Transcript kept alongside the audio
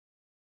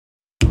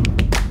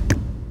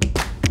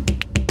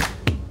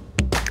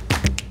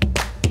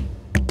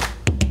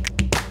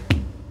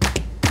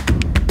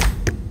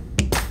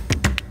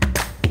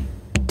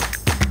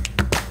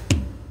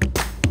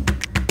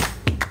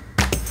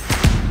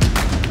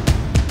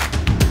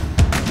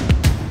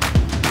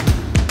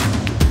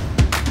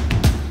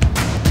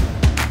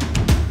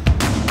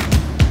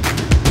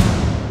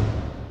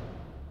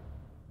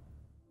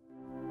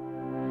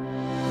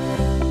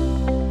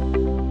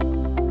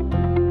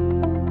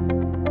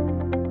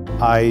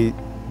I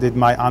did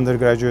my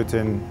undergraduate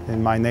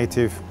in my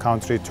native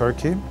country,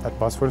 Turkey, at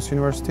Bosphorus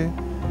University.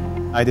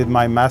 I did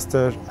my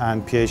master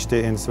and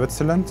PhD in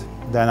Switzerland.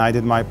 Then I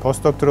did my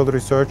postdoctoral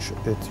research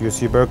at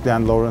UC Berkeley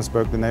and Lawrence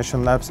Berkeley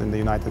National Labs in the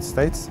United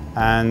States.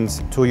 And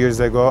 2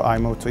 years ago, I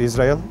moved to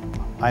Israel.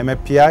 I'm a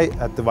PI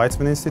at the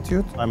Weizmann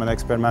Institute. I'm an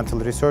experimental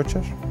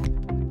researcher.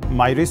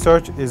 My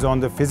research is on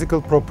the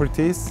physical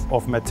properties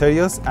of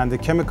materials and the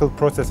chemical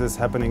processes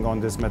happening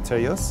on these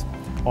materials,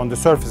 on the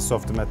surface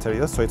of the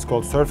materials, so it's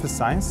called surface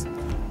science.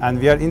 And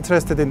we are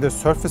interested in the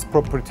surface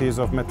properties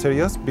of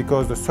materials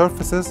because the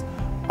surfaces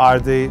are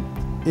the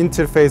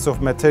interface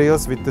of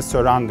materials with the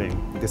surrounding.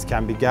 This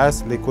can be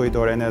gas, liquid,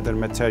 or any other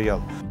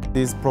material.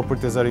 These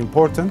properties are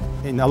important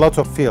in a lot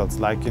of fields,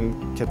 like in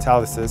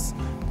catalysis,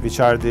 which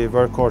are the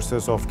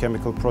workhorses of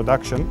chemical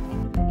production.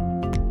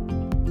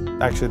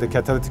 Actually, the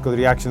catalytic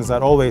reactions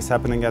are always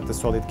happening at the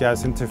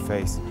solid-gas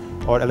interface.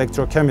 Or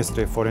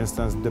electrochemistry, for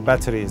instance, the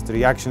batteries, the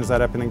reactions are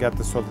happening at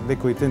the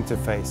solid-liquid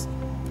interface.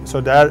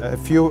 So there are a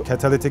few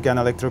catalytic and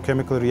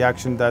electrochemical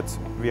reactions that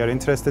we are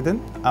interested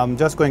in. I'm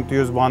just going to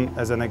use one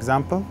as an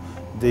example,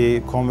 the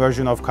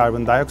conversion of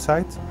carbon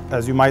dioxide.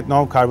 As you might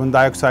know, carbon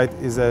dioxide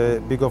is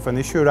a big of an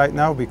issue right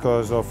now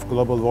because of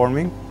global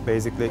warming.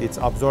 Basically, it's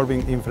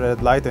absorbing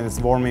infrared light and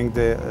it's warming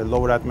the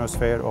lower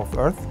atmosphere of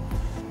Earth.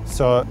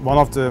 So one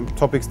of the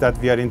topics that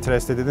we are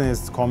interested in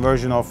is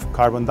conversion of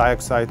carbon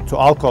dioxide to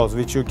alcohols,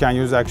 which you can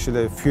use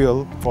actually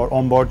fuel for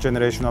onboard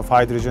generation of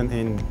hydrogen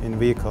in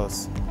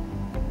vehicles.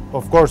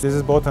 Of course, this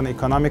is both an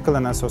economical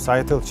and a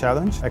societal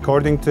challenge.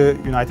 According to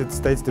United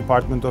States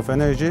Department of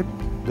Energy,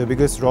 the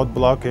biggest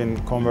roadblock in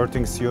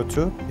converting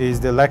CO2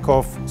 is the lack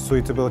of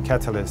suitable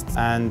catalysts.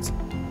 And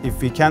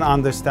if we can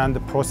understand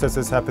the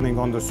processes happening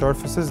on the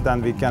surfaces,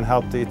 then we can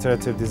help the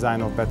iterative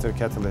design of better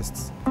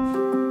catalysts.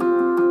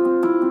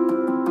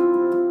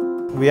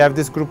 We have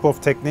this group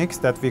of techniques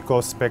that we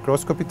call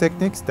spectroscopy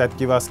techniques that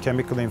give us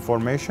chemical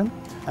information.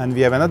 And we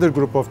have another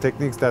group of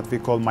techniques that we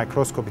call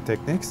microscopy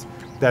techniques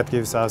that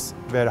gives us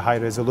very high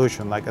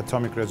resolution, like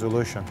atomic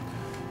resolution.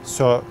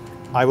 So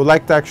I would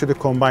like to actually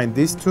combine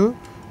these two,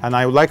 and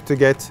I would like to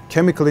get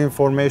chemical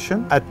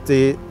information at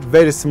the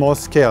very small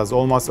scales,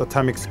 almost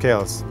atomic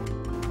scales.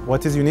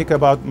 What is unique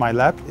about my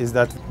lab is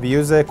that we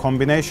use a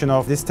combination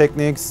of these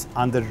techniques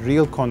under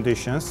real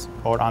conditions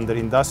or under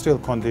industrial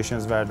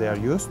conditions where they are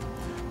used.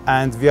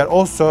 And we are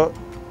also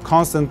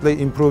constantly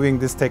improving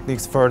these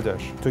techniques further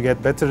to get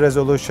better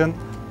resolution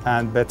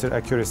and better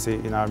accuracy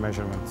in our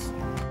measurements.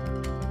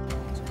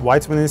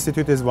 Weizmann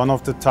Institute is one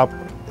of the top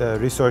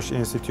research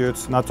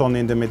institutes, not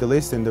only in the Middle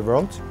East, in the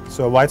world.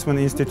 So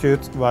Weizmann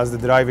Institute was the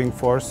driving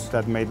force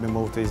that made me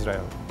move to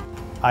Israel.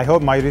 I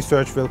hope my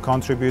research will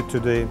contribute to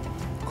the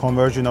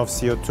conversion of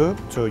CO2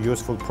 to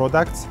useful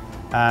products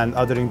and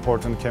other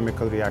important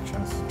chemical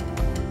reactions.